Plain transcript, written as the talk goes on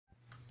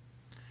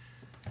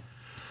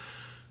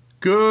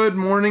Good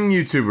morning,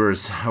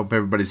 YouTubers. Hope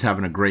everybody's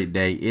having a great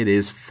day. It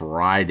is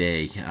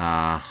Friday.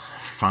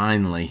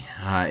 Finally.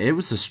 It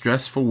was a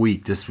stressful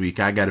week this week,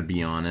 I gotta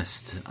be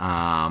honest.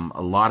 A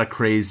lot of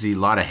crazy, a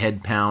lot of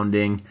head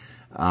pounding.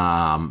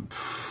 The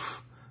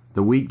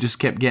week just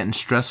kept getting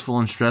stressful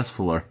and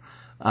stressfuler.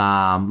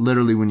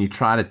 Literally, when you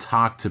try to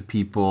talk to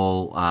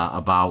people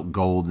about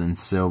gold and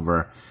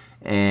silver,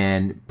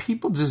 and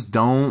people just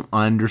don't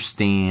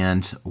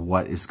understand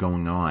what is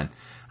going on.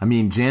 I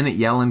mean, Janet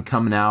Yellen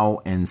coming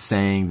out and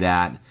saying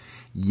that,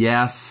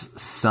 yes,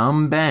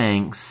 some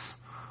banks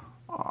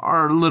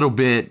are a little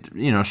bit,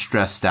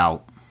 stressed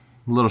out,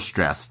 a little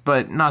stressed,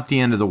 but not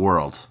the end of the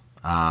world.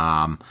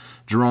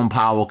 Jerome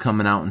Powell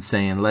coming out and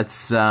saying,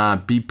 let's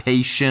be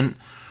patient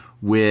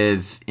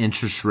with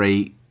interest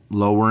rate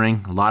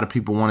lowering. A lot of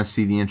people want to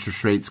see the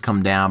interest rates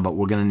come down, but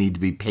we're going to need to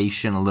be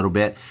patient a little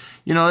bit.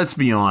 Let's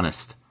be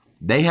honest.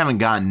 They haven't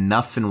gotten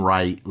nothing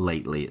right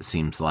lately, it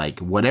seems like.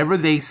 Whatever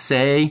they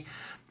say,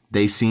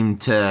 they seem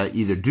to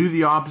either do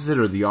the opposite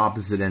or the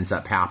opposite ends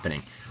up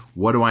happening.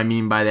 What do I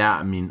mean by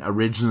that? I mean,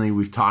 originally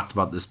we've talked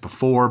about this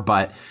before,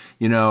 but,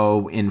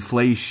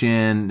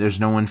 inflation, there's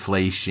no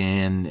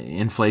inflation.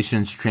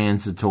 Inflation's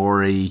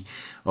transitory.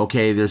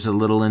 Okay, there's a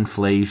little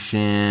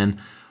inflation.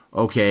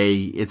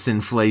 Okay, it's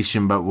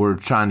inflation, but we're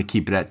trying to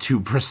keep it at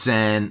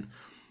 2%.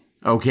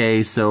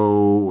 Okay,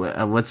 so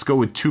let's go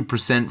with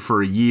 2%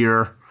 for a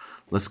year.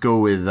 Let's go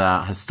with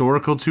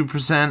historical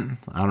 2%.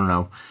 I don't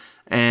know.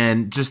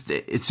 And just,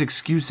 it's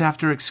excuse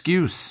after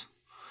excuse.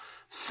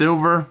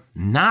 Silver,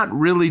 not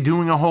really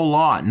doing a whole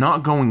lot.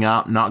 Not going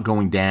up, not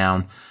going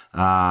down.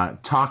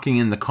 Talking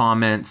in the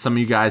comments. Some of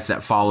you guys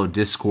that follow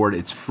Discord,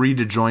 it's free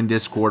to join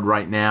Discord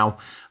right now.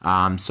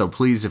 So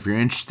please, if you're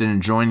interested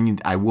in joining,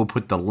 I will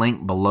put the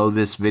link below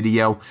this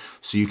video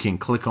so you can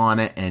click on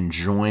it and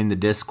join the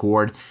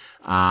Discord.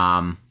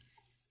 But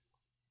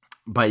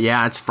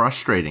yeah, it's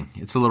frustrating.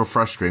 It's a little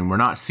frustrating. We're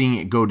not seeing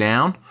it go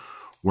down.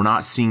 We're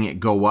not seeing it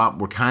go up.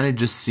 We're kind of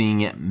just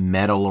seeing it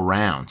meddle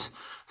around.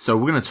 So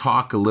we're going to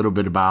talk a little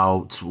bit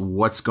about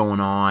what's going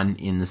on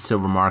in the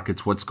silver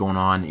markets, what's going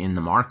on in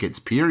the markets,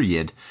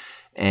 period.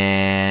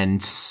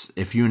 And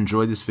if you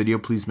enjoyed this video,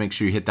 please make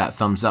sure you hit that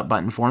thumbs up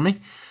button for me.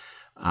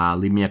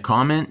 Leave me a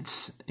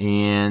comment.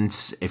 And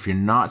if you're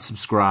not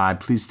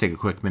subscribed, please take a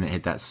quick minute,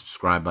 hit that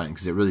subscribe button,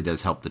 because it really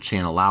does help the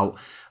channel out.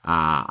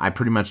 I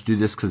pretty much do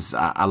this because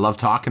I love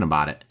talking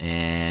about it.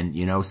 And,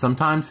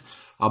 sometimes,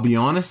 I'll be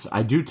honest,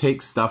 I do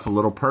take stuff a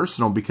little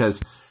personal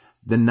because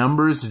the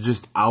numbers are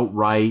just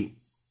outright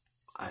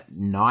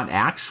not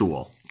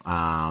actual.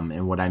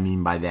 And what I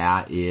mean by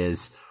that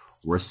is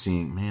we're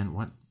seeing, man,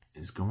 what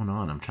is going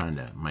on?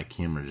 My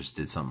camera just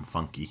did something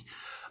funky.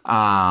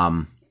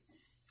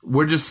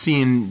 We're just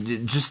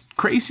seeing just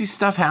crazy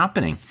stuff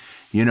happening.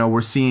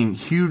 We're seeing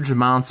huge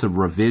amounts of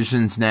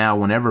revisions now.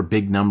 Whenever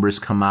big numbers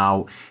come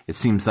out, it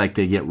seems like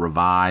they get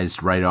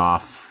revised right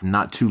off,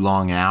 not too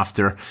long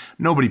after.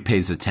 Nobody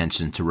pays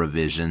attention to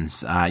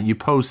revisions. You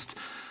post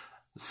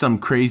some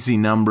crazy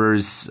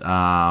numbers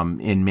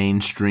in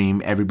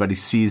mainstream. Everybody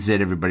sees it.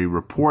 Everybody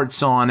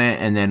reports on it.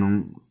 And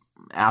then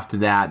after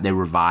that, they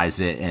revise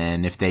it.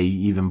 And if they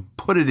even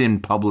put it in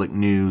public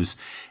news,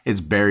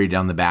 it's buried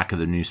on the back of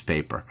the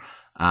newspaper.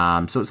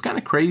 So it's kind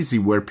of crazy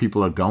where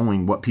people are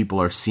going, what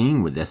people are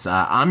seeing with this.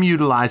 I'm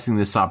utilizing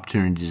this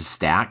opportunity to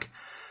stack.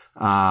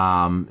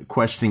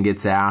 Question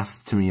gets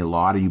asked to me a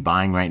lot. Are you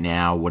buying right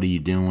now? What are you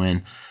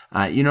doing?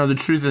 The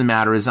truth of the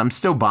matter is I'm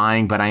still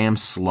buying, but I am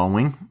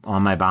slowing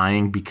on my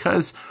buying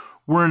because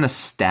we're in a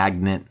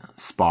stagnant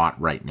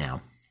spot right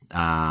now.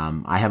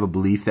 I have a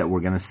belief that we're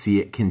going to see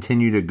it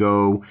continue to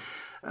go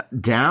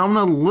down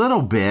a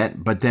little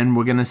bit, but then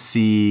we're going to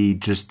see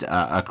just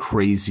a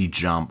crazy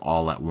jump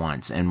all at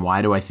once. And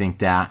why do I think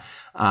that?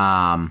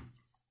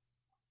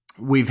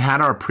 We've had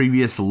our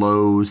previous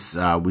lows.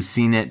 We've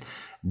seen it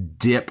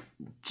dip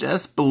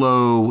just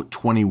below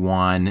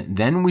 21.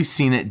 Then we've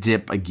seen it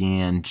dip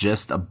again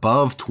just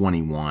above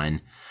 21.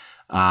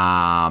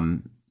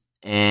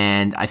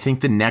 And I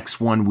think the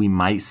next one we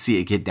might see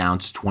it get down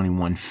to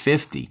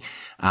 21.50.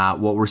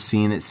 What we're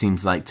seeing, it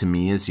seems like to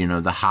me, is,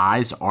 the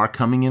highs are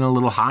coming in a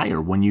little higher.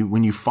 When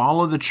you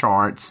follow the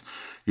charts,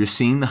 you're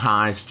seeing the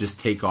highs just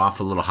take off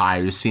a little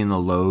higher. You're seeing the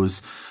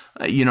lows,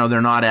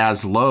 they're not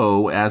as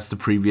low as the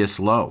previous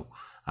low.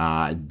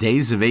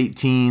 Days of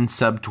 18,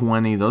 sub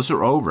 20, those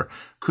are over.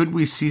 Could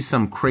we see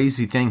some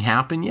crazy thing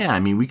happen? Yeah, I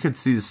mean, we could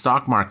see the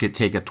stock market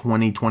take a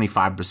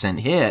 20-25%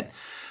 hit.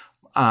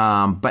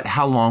 But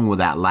how long will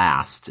that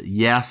last?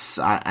 Yes,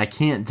 I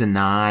can't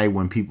deny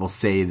when people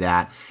say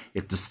that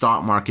if the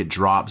stock market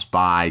drops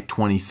by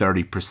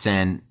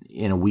 20-30%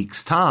 in a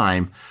week's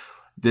time,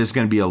 there's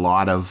going to be a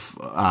lot of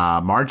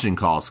margin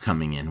calls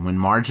coming in. When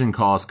margin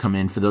calls come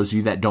in, for those of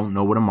you that don't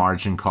know what a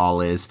margin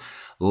call is,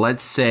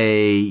 let's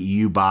say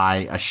you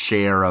buy a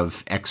share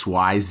of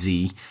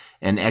XYZ,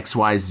 and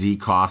XYZ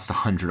costs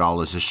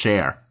 $100 a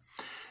share.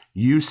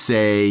 You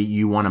say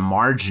you want to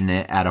margin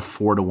it at a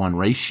 4-to-1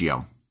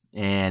 ratio.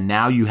 And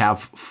now you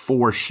have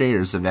 4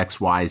 shares of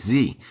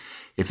XYZ.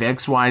 If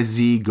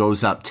XYZ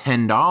goes up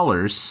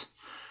 $10,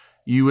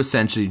 you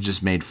essentially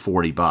just made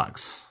 40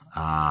 bucks.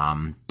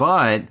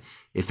 But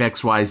if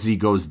XYZ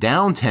goes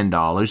down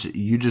 $10,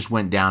 you just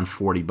went down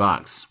 40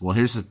 bucks. Well,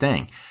 here's the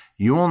thing.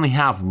 You only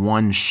have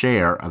one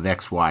share of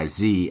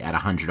XYZ at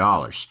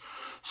 $100.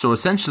 So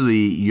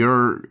essentially,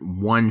 your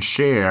one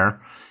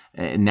share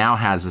now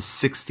has a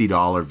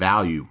 $60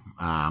 value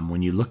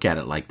when you look at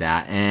it like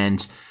that.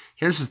 And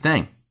here's the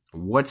thing.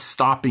 What's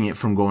stopping it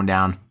from going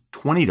down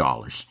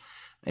 $20?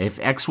 If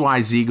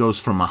XYZ goes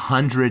from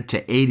 $100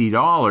 to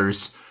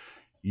 $80,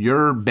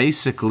 you're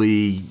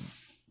basically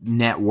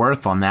net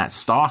worth on that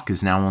stock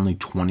is now only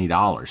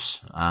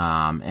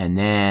 $20. And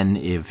then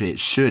if it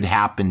should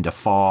happen to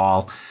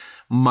fall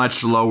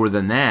much lower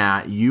than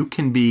that, you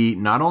can be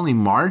not only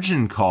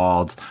margin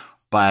called,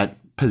 but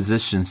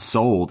position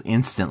sold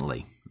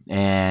instantly.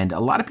 And a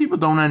lot of people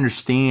don't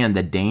understand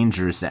the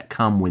dangers that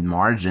come with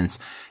margins.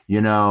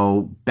 You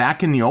know,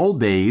 back in the old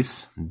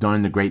days,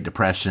 during the Great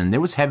Depression,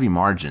 there was heavy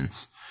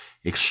margins,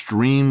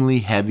 extremely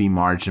heavy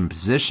margin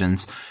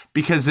positions,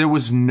 because there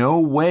was no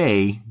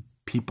way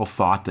people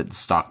thought that the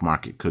stock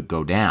market could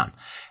go down.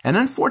 And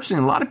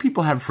unfortunately, a lot of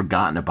people have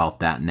forgotten about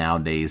that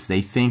nowadays.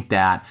 They think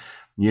that,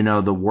 you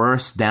know, the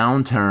worst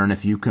downturn,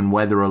 if you can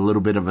weather a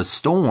little bit of a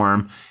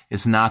storm,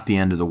 is not the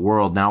end of the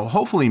world. Now,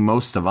 hopefully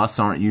most of us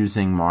aren't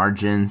using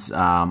margins.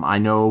 I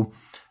know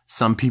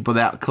some people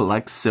that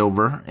collect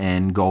silver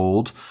and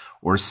gold,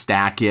 or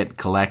stack it,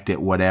 collect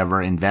it,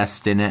 whatever,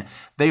 invest in it.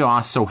 They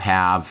also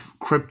have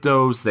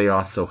cryptos. They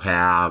also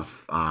have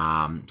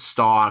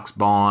stocks,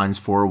 bonds,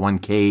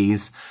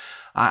 401ks.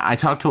 I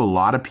talk to a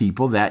lot of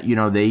people that, you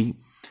know,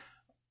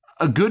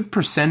 a good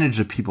percentage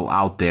of people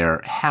out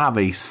there have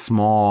a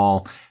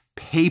small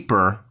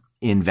paper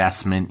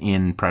investment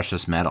in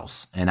precious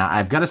metals. And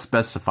I've got to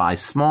specify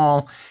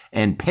small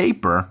and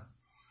paper,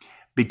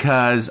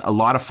 because a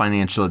lot of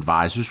financial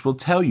advisors will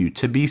tell you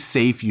to be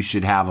safe, you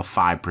should have a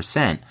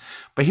 5%.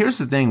 But here's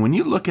the thing. When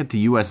you look at the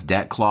U.S.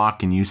 debt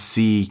clock and you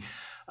see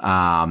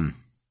that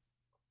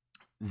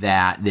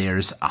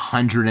there's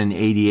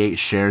 188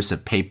 shares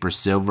of paper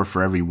silver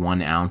for every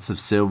 1 ounce of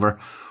silver,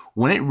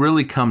 when it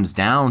really comes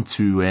down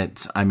to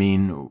it, I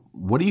mean,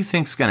 what do you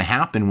think's going to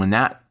happen when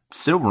that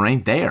silver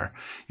ain't there?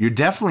 You're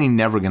definitely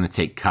never going to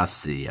take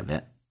custody of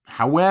it.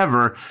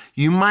 However,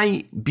 you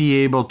might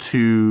be able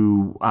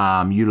to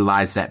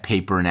utilize that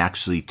paper and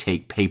actually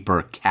take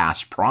paper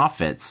cash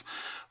profits,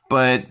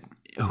 but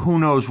who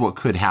knows what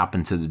could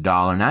happen to the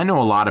dollar. And I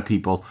know a lot of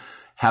people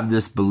have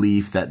this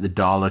belief that the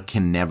dollar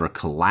can never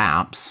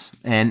collapse,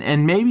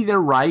 and maybe they're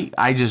right.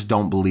 I just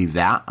don't believe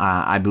that.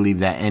 I believe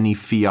that any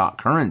fiat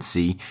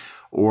currency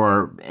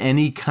or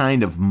any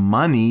kind of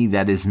money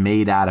that is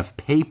made out of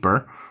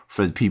paper,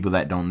 for the people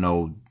that don't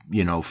know,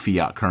 you know,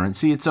 fiat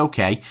currency, it's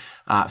okay.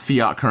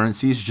 Fiat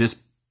currency is just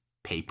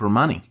paper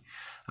money.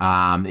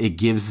 It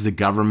gives the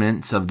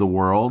governments of the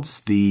world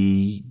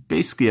the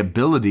basically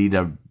ability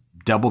to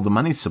double the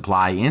money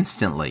supply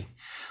instantly,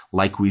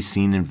 like we've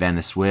seen in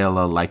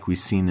Venezuela, like we've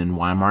seen in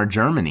Weimar,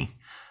 Germany.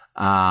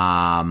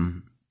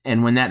 And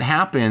when that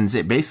happens,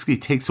 it basically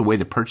takes away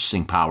the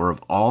purchasing power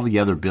of all the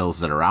other bills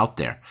that are out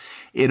there.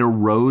 It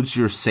erodes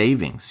your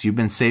savings. You've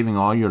been saving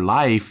all your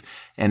life,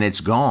 and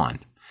it's gone.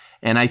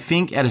 And I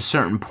think at a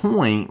certain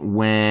point,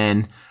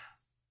 when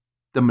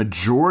the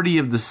majority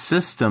of the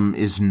system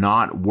is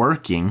not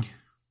working,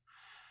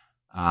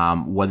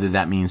 whether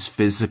that means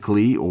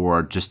physically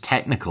or just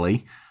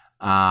technically,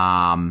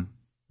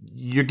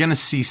 you're going to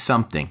see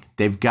something.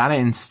 They've got to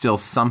instill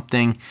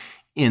something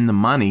in the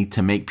money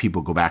to make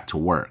people go back to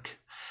work.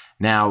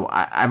 Now,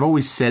 I've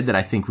always said that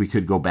I think we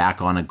could go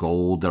back on a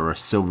gold or a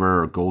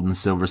silver or gold and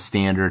silver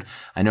standard.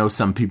 I know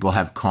some people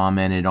have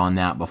commented on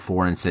that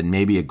before and said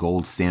maybe a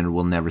gold standard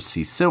will never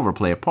see silver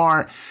play a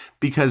part,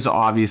 because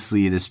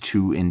obviously it is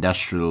too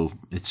industrial.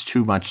 It's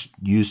too much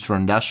used for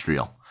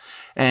industrial.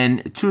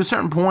 And to a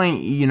certain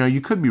point, you know, you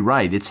could be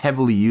right. It's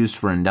heavily used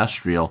for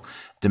industrial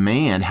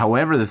demand.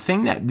 However, the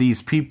thing that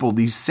these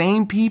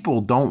same people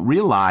don't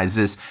realize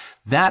is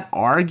that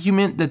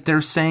argument that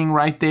they're saying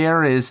right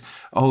there is,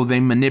 oh,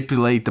 they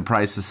manipulate the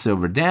price of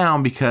silver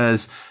down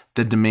because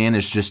the demand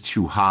is just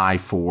too high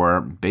for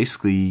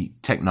basically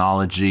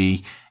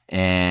technology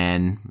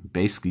and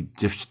basically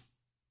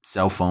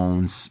cell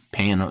phones,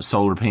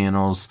 solar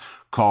panels,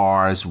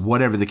 cars,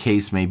 whatever the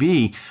case may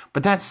be.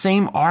 But that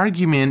same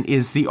argument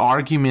is the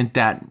argument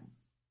that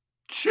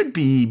should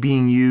be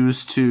being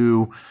used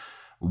to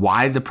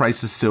why the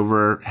price of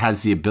silver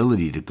has the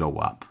ability to go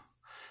up.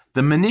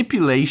 The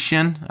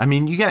manipulation, I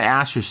mean, you got to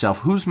ask yourself,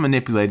 who's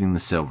manipulating the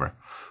silver?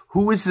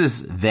 Who is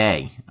this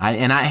they?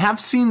 And I have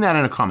seen that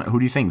in a comment. Who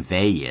do you think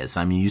they is?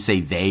 I mean, you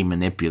say they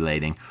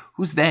manipulating.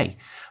 Who's they?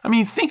 I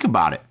mean, think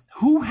about it.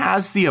 Who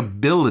has the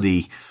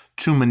ability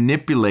to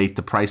manipulate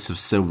the price of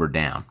silver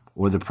down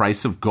or the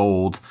price of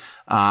gold?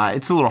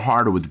 It's a little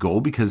harder with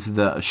gold because of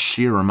the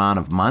sheer amount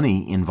of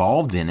money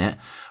involved in it.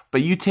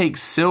 But you take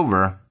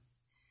silver,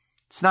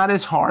 it's not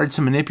as hard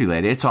to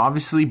manipulate. It's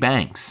obviously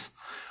banks.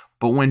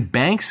 But when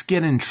banks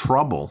get in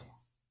trouble,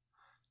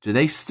 do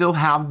they still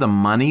have the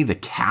money, the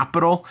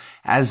capital,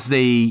 as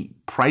the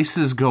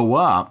prices go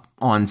up?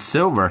 on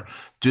silver,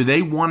 do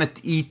they want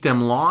to eat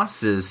them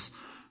losses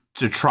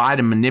to try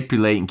to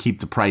manipulate and keep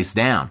the price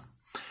down?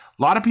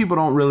 A lot of people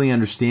don't really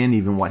understand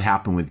even what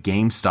happened with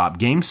GameStop.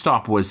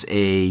 GameStop was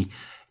a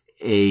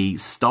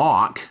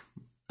stock.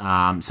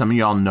 Some of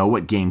y'all know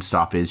what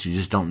GameStop is. You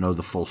just don't know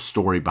the full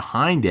story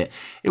behind it.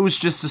 It was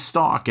just a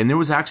stock. And there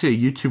was actually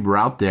a YouTuber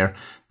out there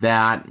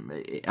that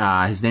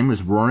his name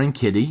was Roaring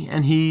Kitty,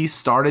 and he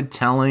started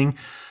telling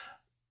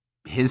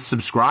his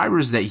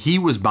subscribers that he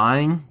was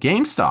buying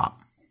GameStop.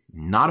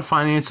 Not a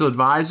financial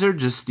advisor,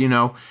 just, you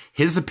know,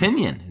 his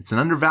opinion. It's an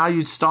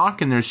undervalued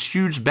stock, and there's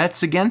huge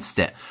bets against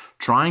it,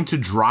 trying to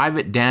drive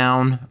it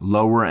down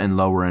lower and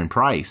lower in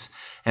price.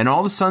 And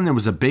all of a sudden, there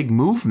was a big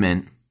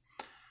movement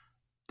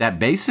that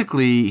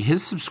basically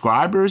his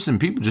subscribers and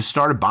people just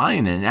started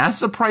buying it. And as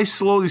the price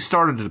slowly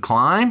started to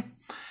climb,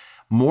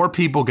 more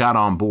people got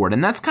on board.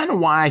 And that's kind of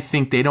why I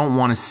think they don't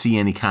want to see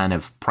any kind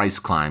of price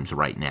climbs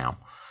right now.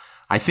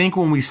 I think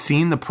when we've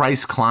seen the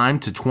price climb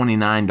to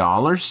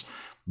 $29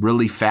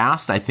 really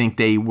fast, I think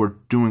they were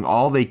doing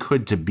all they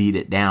could to beat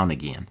it down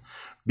again.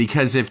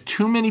 Because if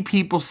too many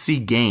people see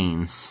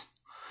gains,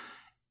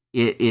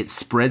 it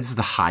spreads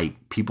the hype.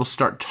 People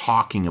start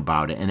talking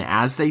about it. And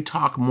as they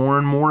talk more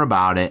and more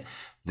about it,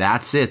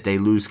 that's it. They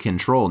lose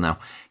control. Now,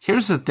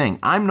 here's the thing.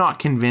 I'm not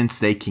convinced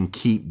they can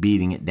keep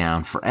beating it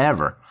down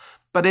forever.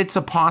 But it's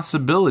a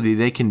possibility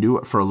they can do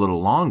it for a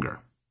little longer.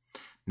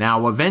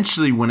 Now,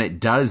 eventually, when it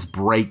does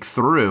break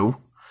through,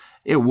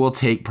 it will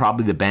take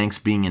probably the banks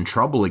being in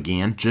trouble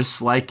again,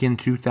 just like in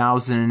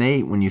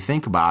 2008. When you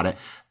think about it,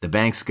 the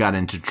banks got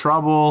into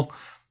trouble.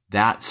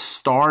 That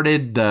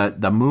started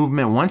the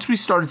movement. Once we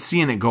started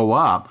seeing it go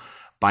up,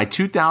 by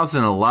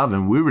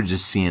 2011, we were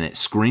just seeing it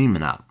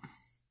screaming up.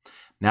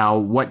 Now,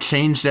 what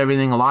changed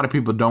everything? A lot of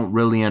people don't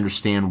really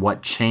understand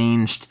what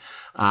changed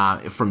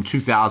from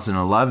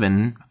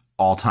 2011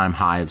 all-time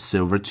high of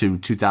silver to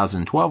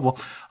 2012. Well,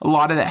 a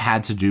lot of that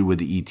had to do with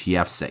the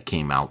ETFs that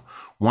came out.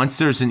 Once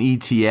there's an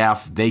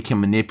ETF, they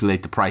can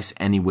manipulate the price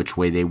any which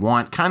way they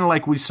want, kind of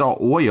like we saw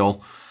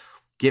oil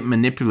get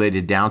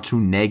manipulated down to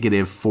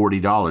negative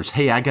 $40.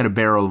 Hey, I got a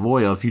barrel of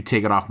oil. If you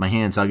take it off my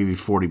hands, I'll give you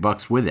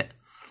 $40 with it.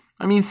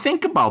 I mean,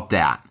 think about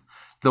that.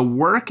 The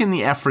work and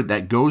the effort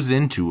that goes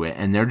into it,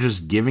 and they're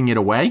just giving it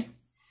away,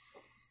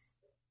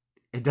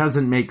 it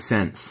doesn't make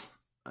sense.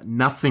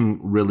 Nothing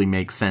really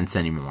makes sense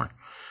anymore.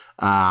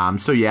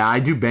 So yeah, I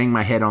do bang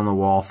my head on the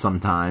wall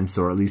sometimes,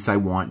 or at least I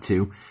want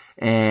to.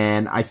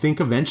 And I think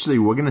eventually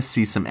we're going to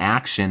see some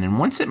action. And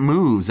once it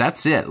moves,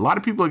 that's it. A lot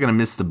of people are going to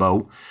miss the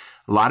boat.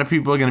 A lot of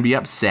people are going to be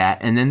upset.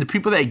 And then the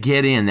people that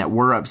get in that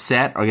were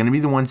upset are going to be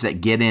the ones that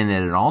get in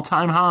at an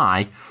all-time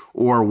high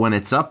or when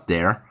it's up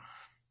there.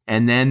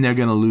 And then they're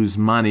going to lose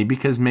money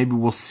because maybe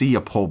we'll see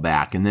a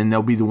pullback. And then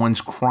they'll be the ones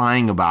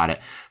crying about it.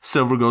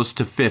 Silver goes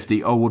to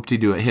 50. Oh,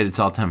 whoop-de-doo, it hit its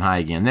all-time high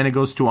again. Then it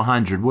goes to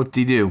 100.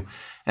 Whoop-de-doo.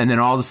 And then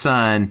all of a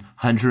sudden,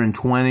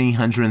 120,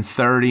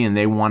 130, and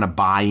they want to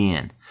buy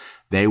in.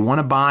 They want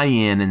to buy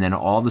in, and then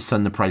all of a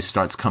sudden the price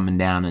starts coming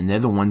down, and they're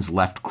the ones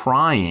left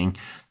crying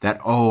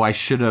that, oh, I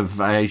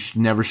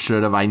never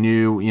should have, I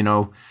knew, you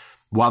know,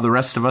 while the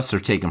rest of us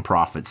are taking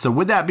profits. So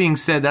with that being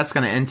said, that's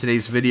going to end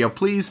today's video.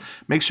 Please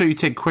make sure you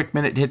take a quick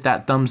minute to hit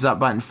that thumbs up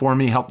button for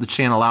me. Help the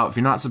channel out. If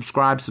you're not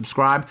subscribed,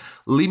 subscribe.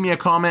 Leave me a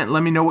comment.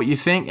 Let me know what you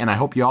think, and I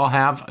hope you all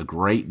have a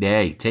great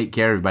day. Take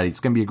care, everybody. It's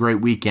going to be a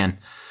great weekend.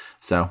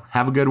 So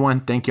have a good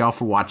one. Thank you all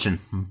for watching.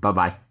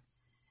 Bye-bye.